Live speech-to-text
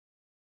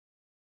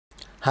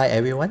Hi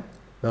everyone,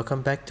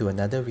 welcome back to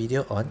another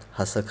video on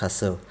Hustle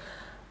Castle.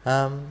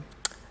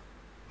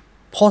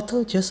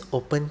 Portal just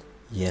opened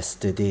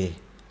yesterday,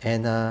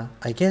 and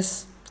I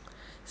guess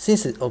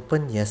since it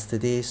opened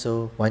yesterday,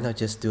 so why not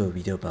just do a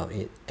video about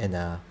it and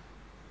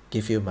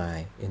give you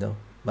my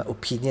my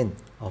opinion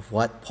of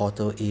what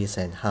Portal is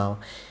and how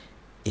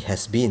it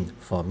has been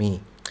for me.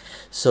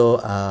 So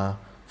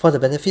for the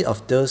benefit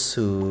of those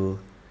who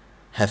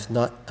have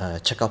not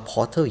checked out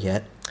Portal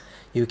yet,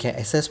 you can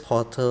access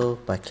Portal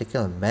by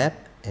clicking on map,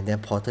 and then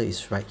Portal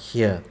is right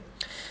here.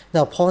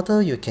 Now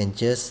Portal, you can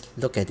just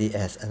look at it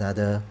as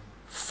another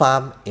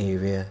farm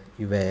area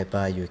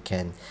whereby you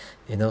can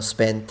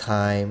spend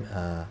time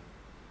and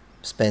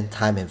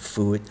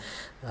food,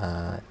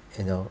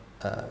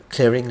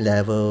 clearing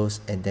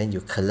levels, and then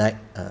you collect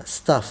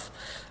stuff.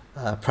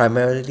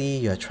 Primarily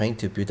you're trying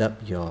to build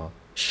up your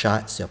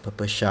shards, your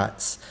purple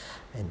shards,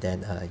 and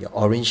then your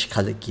orange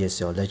colored gears,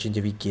 your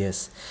legendary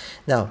gears.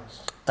 Now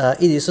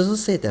it is also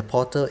said that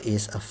Portal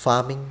is a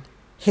farming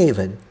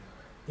haven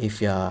if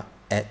you're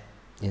at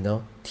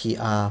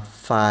TR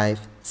 5,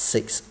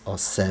 6 or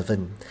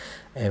 7,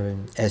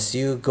 and as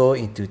you go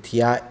into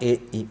TR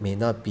 8, it may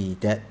not be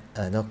that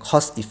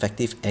cost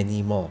effective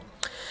anymore.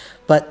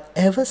 But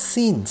ever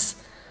since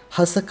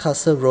Hustle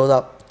Castle rolled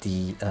out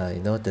the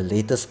the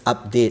latest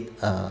update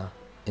a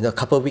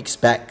couple of weeks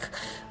back,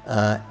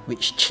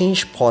 which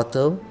changed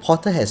Portal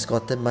has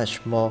gotten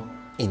much more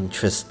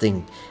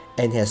interesting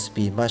and has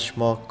been much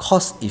more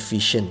cost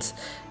efficient,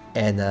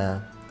 and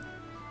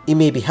it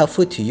may be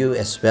helpful to you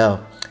as well,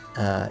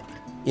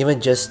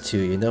 even just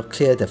to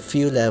clear the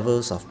few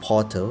levels of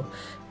Portal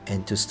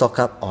and to stock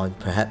up on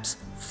perhaps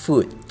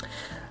food.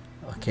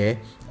 Okay,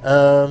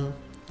 so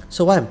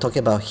what I'm talking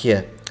about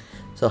here.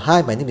 So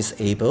hi, my name is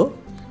Abel,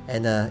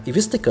 and if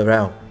you stick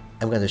around,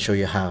 I'm going to show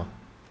you how.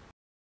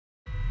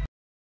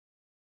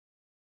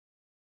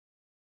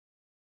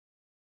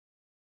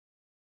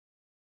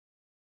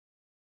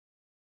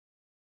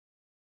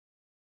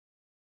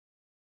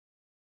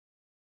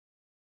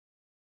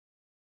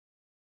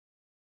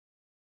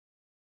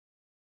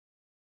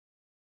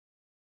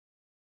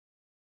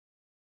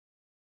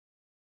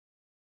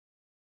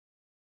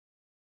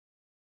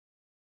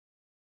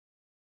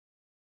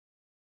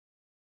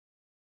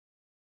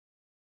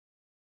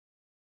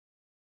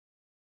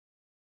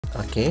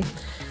 Okay,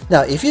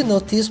 now if you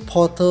notice,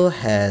 Portal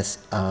has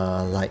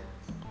like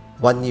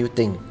one new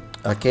thing.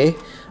 Okay,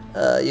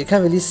 you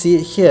can't really see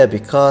it here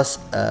because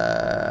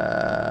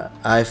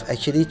I've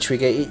actually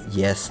triggered it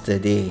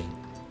yesterday.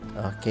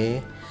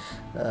 Okay,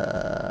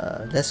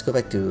 let's go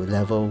back to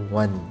level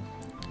 1.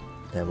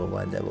 Level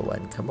 1,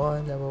 come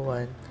on, level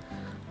 1.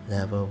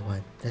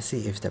 Let's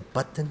see if the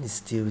button is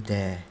still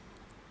there.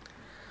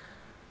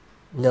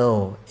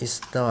 No,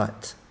 it's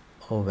not.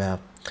 Oh well.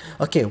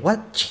 Okay,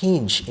 what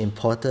changed in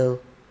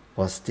Portal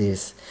was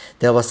this.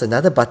 There was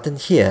another button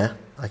here.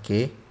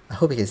 Okay, I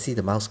hope you can see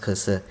the mouse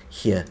cursor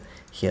here.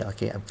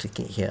 Okay, I'm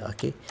clicking here.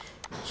 Okay,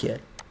 here,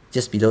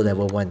 just below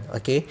level 1.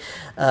 Okay,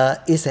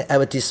 it's an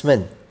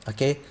advertisement.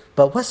 Okay,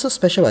 but what's so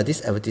special about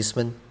this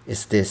advertisement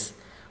is this.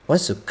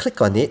 Once you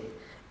click on it,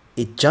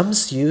 it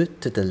jumps you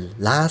to the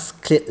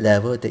last cleared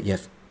level that you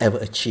have ever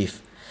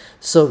achieved.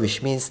 So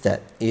which means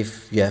that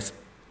if you have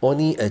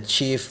only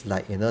achieved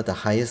like the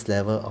highest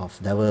level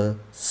of level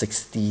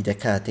 60, that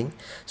kind of thing,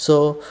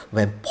 so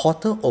when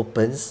Portal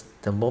opens,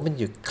 the moment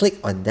you click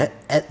on that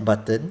add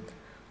button,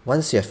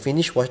 once you have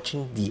finished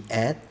watching the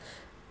ad,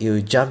 it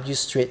will jump you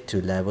straight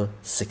to level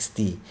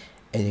 60,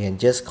 and you can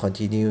just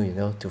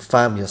continue to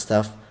farm your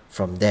stuff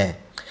from there.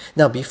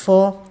 Now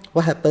before,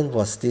 what happened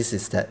was this,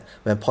 is that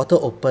when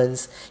Portal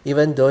opens,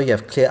 even though you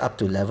have cleared up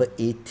to level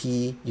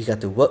 80, you got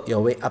to work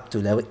your way up to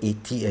level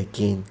 80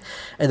 again,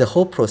 and the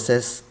whole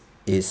process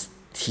is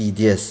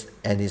tedious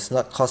and it's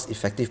not cost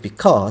effective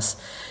because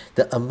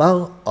the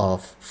amount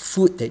of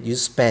food that you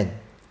spend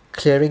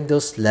clearing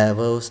those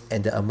levels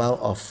and the amount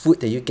of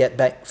food that you get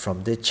back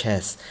from the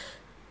chest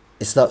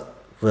is not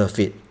worth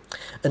it.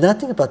 Another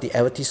thing about the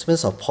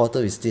advertisements of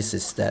Portal is this,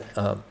 is that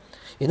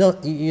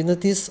you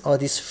notice all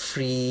these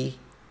free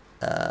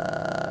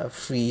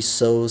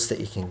souls that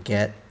you can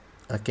get,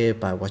 okay,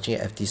 by watching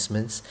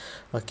advertisements.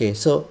 Okay,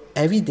 so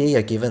every day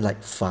you're given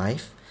like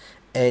 5,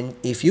 and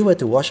if you were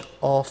to watch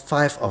all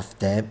 5 of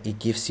them, it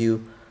gives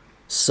you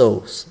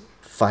souls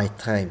 5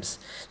 times.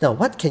 Now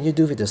what can you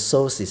do with the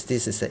souls is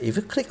this, is that if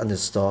you click on the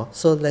store,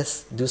 so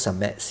let's do some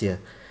maths here,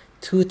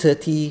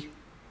 230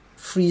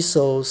 free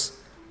souls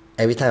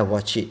every time I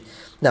watch it.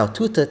 Now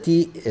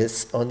 230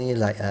 is only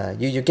like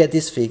you get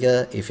this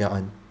figure if you're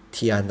on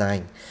TR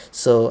 9,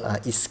 so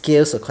it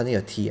scales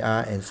according to your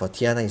TR, and for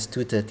TR 9 is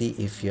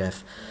 230 if you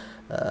have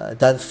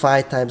done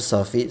 5 times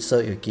of it, so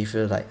it will give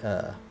you like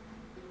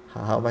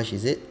how much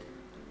is it,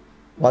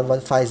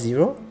 1150.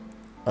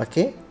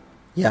 Okay,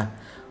 yeah,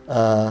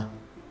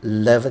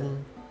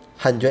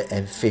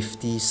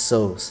 1150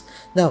 souls.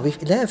 Now with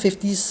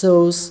 1150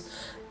 souls,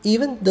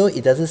 even though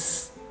it doesn't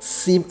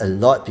seem a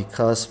lot,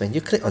 because when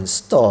you click on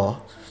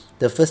store,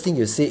 the first thing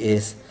you see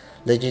is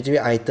legendary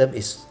item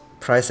is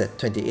priced at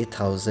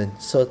 28,000,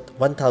 so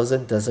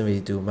 1,000 doesn't really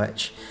do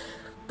much.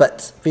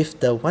 But with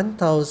the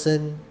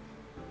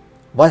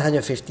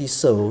 1,150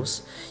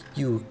 souls,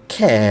 you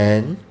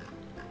can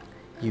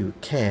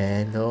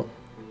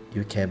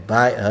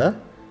buy a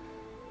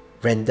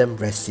random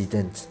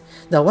resident.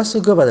 Now, what's so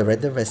good about the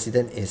random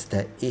resident is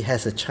that it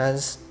has a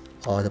chance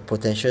or the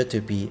potential to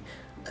be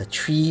a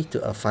 3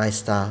 to a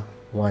 5-star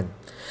one.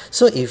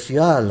 So if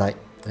you are like,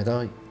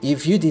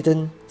 if you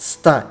didn't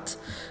start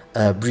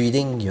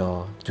breeding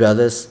your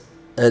dwellers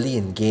early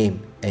in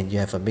game, and you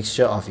have a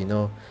mixture of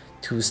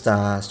 2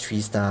 stars,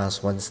 3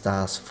 stars, 1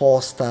 stars,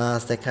 4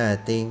 stars, that kind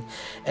of thing,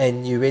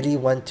 and you really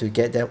want to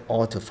get them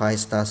all to 5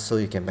 stars so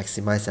you can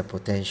maximize their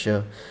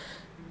potential,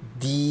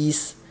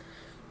 these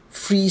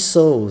free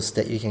souls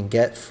that you can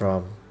get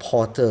from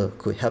Portal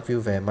could help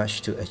you very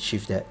much to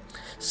achieve that.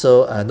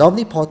 So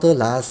normally Portal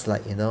lasts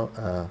like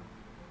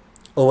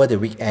over the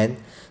weekend,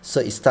 so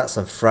it starts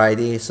on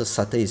Friday, so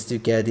Saturday you still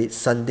get it,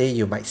 Sunday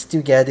you might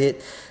still get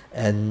it,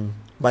 and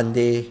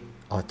Monday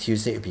or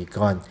Tuesday will be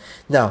gone.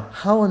 Now,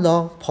 how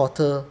long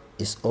Portal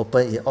is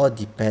open, it all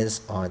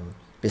depends on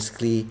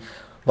basically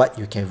what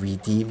you can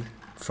redeem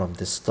from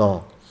the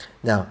store.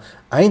 Now,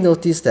 I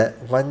noticed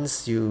that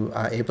once you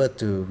are able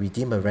to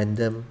redeem a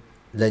random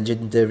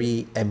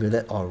legendary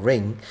amulet or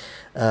ring,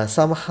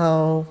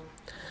 somehow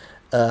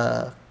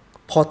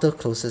Portal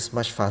closes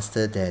much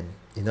faster than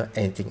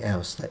anything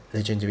else like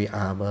legendary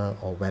armor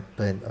or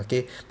weapon.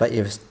 Okay, but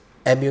if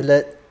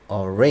amulet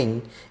or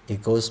ring,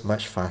 it goes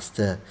much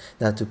faster.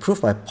 Now, to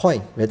prove my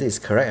point whether it's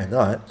correct or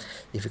not,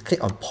 if you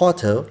click on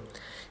Portal,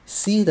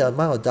 see the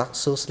amount of Dark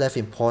Souls left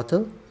in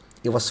Portal.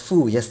 It was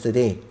full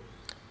yesterday,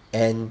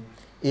 and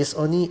it's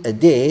only a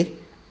day,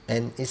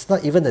 and it's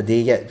not even a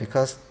day yet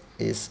because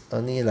it's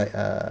only like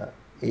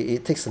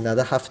it takes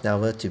another half an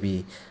hour to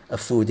be a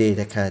full day,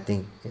 that kind of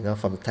thing,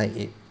 from the time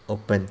it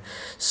open.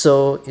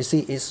 So you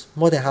see, it's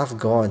more than half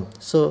gone.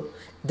 So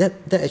that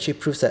actually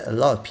proves that a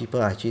lot of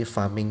people are actually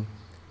farming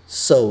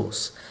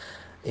souls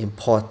in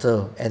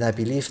Portal, and I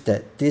believe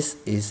that this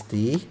is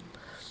the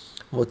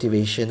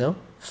motivational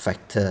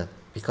factor,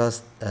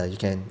 because you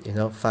can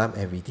farm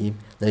and redeem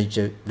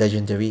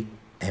legendary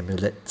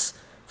amulets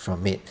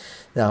from it.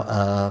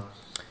 Now,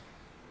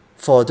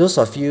 for those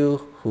of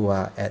you who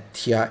are at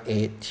tier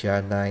 8,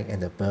 tier 9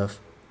 and above,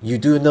 you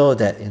do know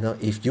that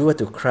if you were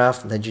to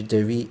craft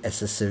legendary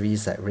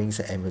accessories like rings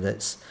and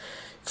amulets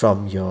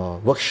from your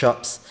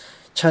workshops,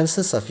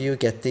 chances of you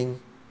getting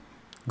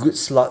good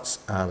slots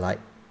are like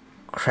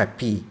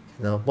crappy.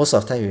 Most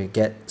of the time you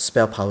get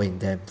spell power in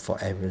them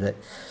for amulet,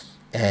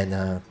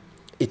 and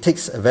it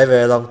takes a very,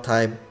 very long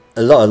time,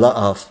 a lot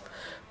of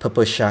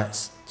purple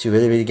shards to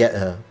really get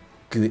a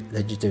good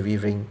legendary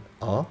ring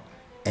or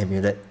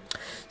amulet.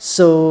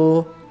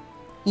 So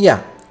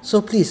yeah,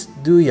 so please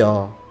do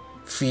your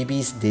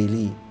freebies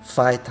daily,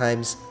 5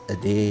 times a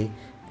day,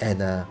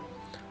 and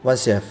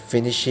once you have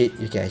finished it,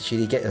 you can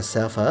actually get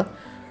yourself a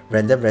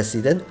random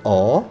resident,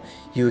 or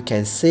you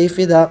can save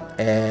it up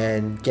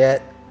and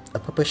get a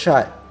purple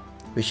shard,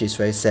 which is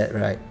very sad,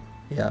 right?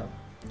 Yeah,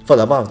 for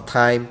the amount of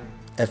time,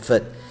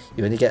 effort,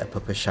 you only get a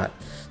purple shard.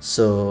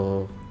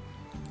 So,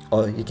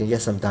 or you can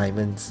get some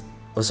diamonds,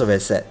 also very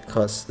sad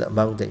because the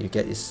amount that you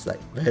get is like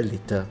very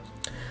little.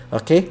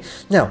 Okay,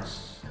 now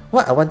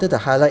what I wanted to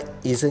highlight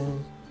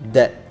isn't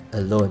that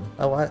alone.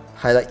 What I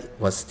highlight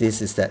was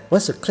this, is that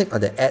once you click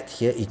on the ad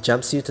here, it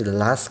jumps you to the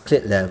last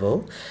cleared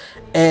level,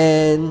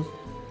 and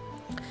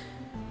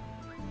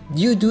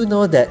you do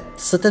know that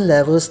certain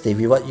levels they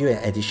reward you an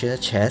additional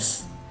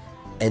chest,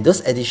 and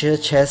those additional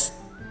chests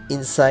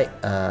inside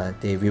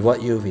they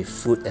reward you with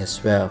food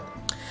as well.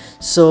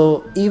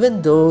 So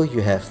even though you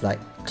have like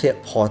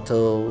cleared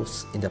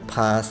portals in the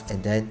past,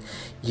 and then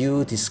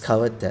you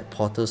discovered that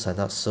portals are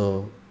not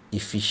so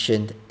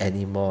efficient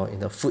anymore,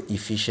 food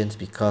efficient,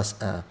 because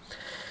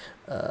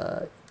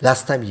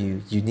last time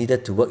you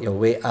needed to work your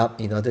way up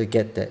in order to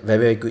get that very,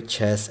 very good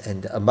chest,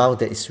 and the amount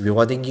that is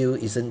rewarding you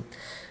isn't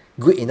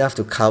good enough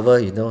to cover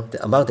the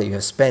amount that you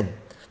have spent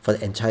for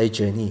the entire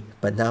journey.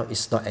 But now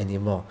it's not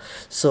anymore.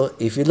 So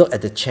if you look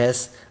at the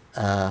chest,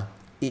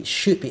 it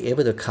should be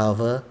able to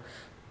cover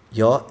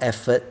your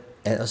effort,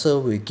 and also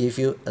will give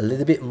you a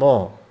little bit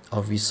more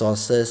of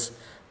resources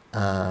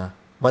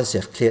once you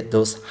have cleared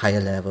those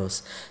higher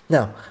levels.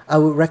 Now, I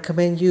would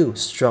recommend you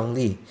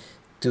strongly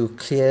to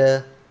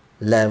clear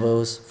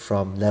levels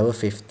from level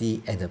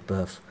 50 and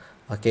above.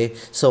 Okay,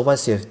 so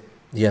once you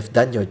have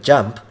done your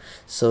jump,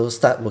 so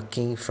start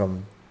working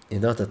from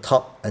the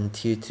top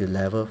until to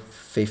level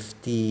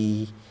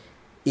 50-ish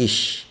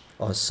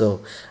or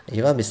so.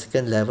 If I'm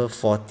mistaken, level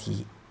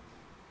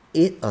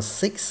 48 or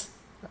 6.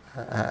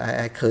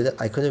 I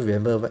couldn't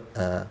remember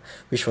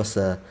which was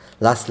the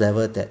last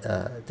level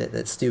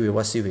that still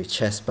rewards you with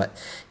chests. But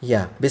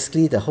yeah,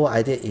 basically the whole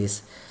idea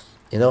is,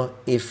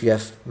 if you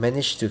have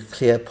managed to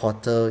clear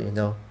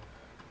portal,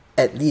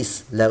 at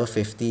least level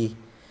 50,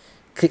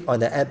 click on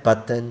the add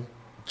button,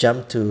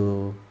 jump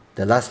to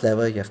the last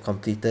level you have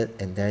completed,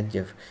 and then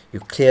you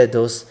clear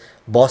those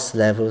boss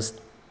levels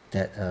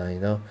that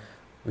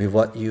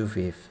reward you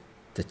with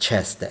the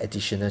chest, the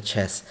additional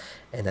chest,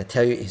 and I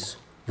tell you it's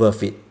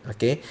worth it,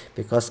 okay?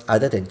 Because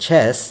other than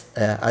chest,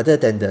 other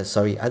than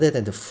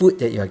the food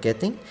that you're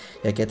getting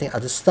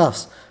other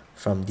stuffs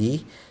from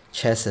the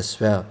chest as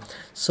well.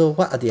 So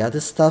what are the other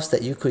stuffs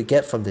that you could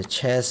get from the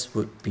chest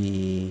would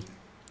be,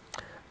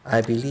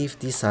 I believe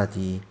these are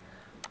the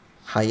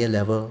higher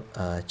level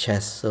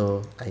chest.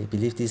 So I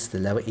believe this is the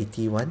level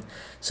 81.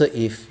 So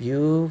if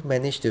you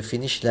manage to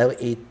finish level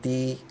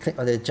 80, click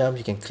on the jump,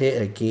 you can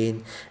clear it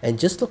again, and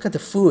just look at the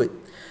food.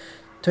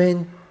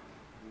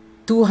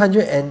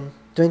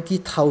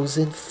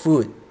 220,000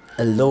 food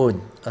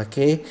alone,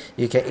 okay?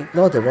 You can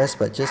ignore the rest,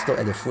 but just look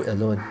at the food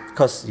alone,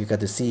 because you got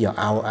to see your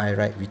ROI,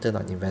 right? Return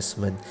on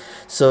investment.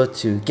 So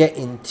to get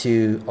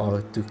into,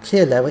 or to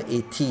clear level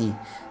 80,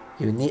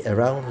 you need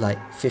around like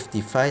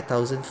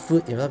 55,000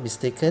 food, if I'm not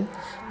mistaken,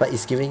 but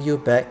it's giving you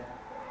back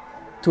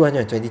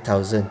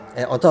 220,000,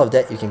 and on top of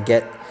that you can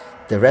get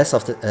the rest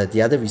of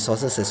the other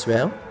resources as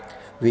well,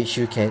 which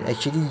you can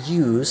actually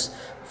use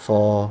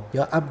for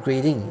your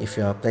upgrading. If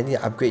you are planning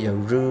to upgrade your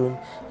room,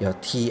 your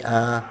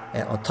TR,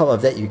 and on top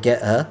of that you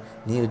get a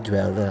new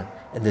dweller,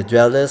 and the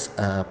dwellers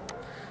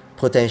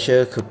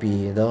potential could be,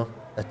 you know,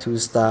 a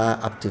 2-star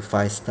up to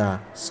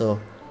 5-star, so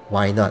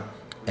why not?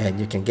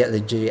 And you can get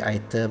legendary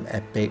item,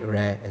 epic,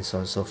 rare, and so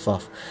on and so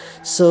forth.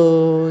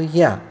 So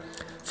yeah,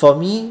 for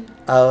me,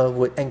 I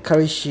would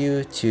encourage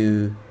you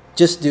to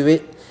just do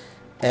it.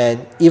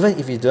 And even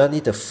if you don't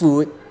need the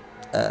food,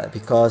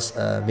 because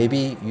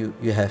maybe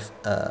you have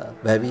a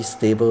very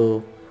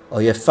stable,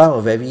 or you have found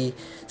a very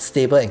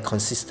stable and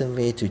consistent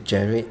way to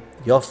generate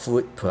your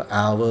food per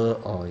hour,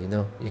 or you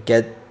know, you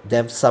get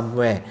them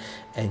somewhere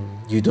and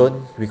you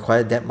don't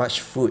require that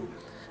much food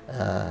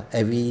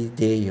every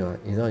day,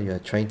 you're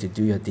trying to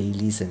do your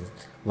dailies and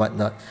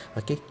whatnot,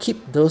 okay,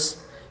 keep those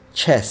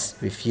chests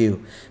with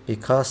you,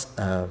 because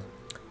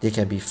they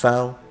can be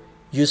found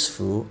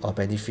useful or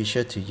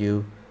beneficial to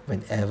you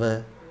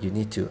whenever you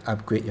need to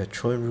upgrade your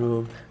throne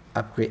room,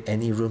 upgrade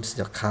any rooms in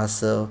your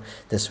castle.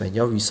 That's when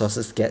your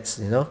resources gets,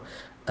 you know,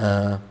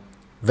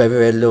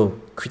 very low,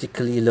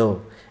 critically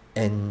low,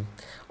 and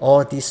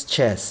all these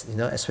chests, you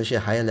know, especially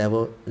higher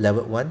level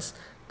ones,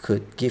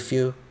 could give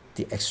you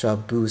the extra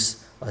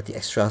boost or the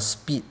extra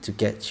speed to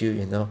get you,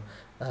 you know,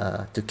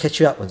 to catch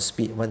you up on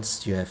speed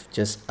once you have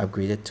just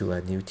upgraded to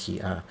a new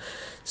TR.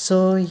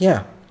 So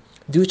yeah,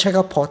 do check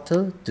out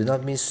Portal, do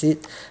not miss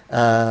it.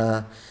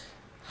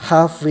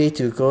 Halfway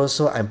to go,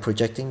 so I'm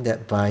projecting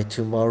that by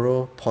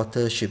tomorrow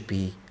Portal should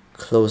be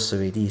closed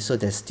already, so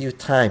there's still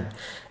time.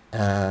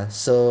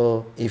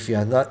 So if you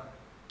are not,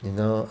 you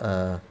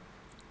know,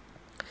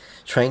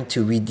 trying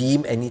to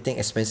redeem anything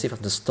expensive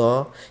from the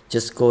store,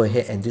 just go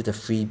ahead and do the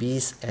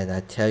freebies, and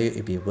I tell you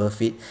it'll be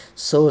worth it,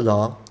 so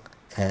long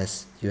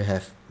as you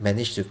have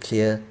managed to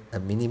clear a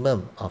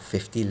minimum of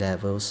 50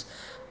 levels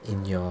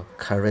in your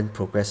current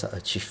progress or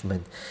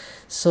achievement.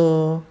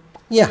 So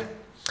yeah,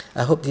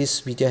 I hope this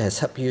video has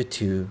helped you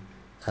to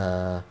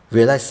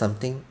realize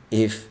something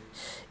if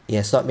it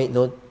has not made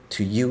known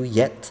to you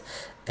yet,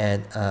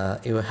 and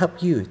it will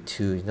help you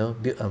to, you know,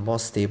 build a more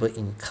stable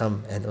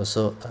income, and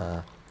also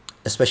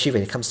especially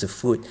when it comes to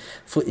food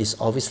is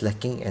always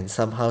lacking, and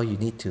somehow you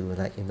need to,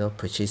 like, you know,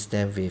 purchase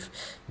them with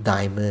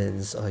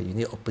diamonds, or you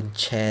need open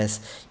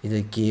chests, you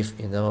need to give,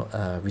 you know,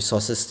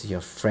 resources to your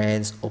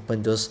friends,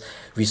 open those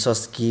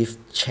resource gift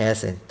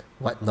chests and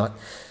whatnot.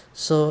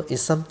 So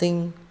it's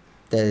something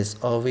that is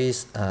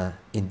always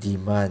in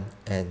demand,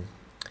 and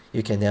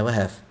you can never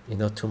have, you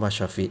know, too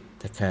much of it,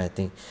 that kind of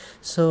thing.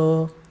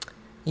 So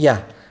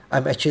yeah,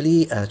 I'm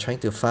actually trying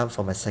to farm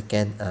for my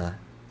second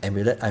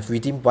amulet. I've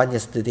redeemed one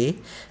yesterday,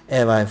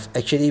 and I've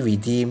actually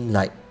redeemed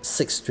like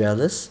 6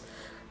 dwellers,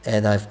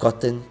 and I've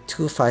gotten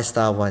 2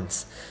 5-star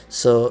ones.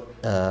 So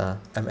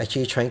I'm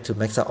actually trying to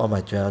max out all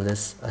my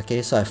dwellers.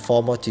 Okay, so I have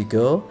 4 more to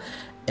go,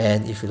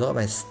 and if you look at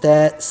my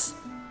stats,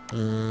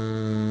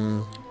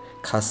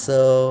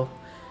 castle,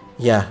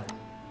 yeah,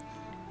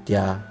 they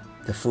are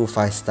the full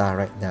 5-star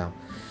right now.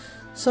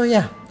 So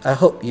yeah, I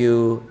hope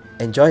you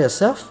enjoy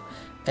yourself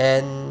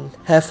and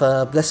have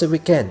a blessed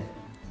weekend.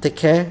 Take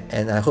care,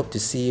 and I hope to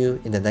see you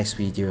in the next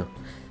video.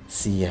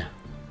 See ya.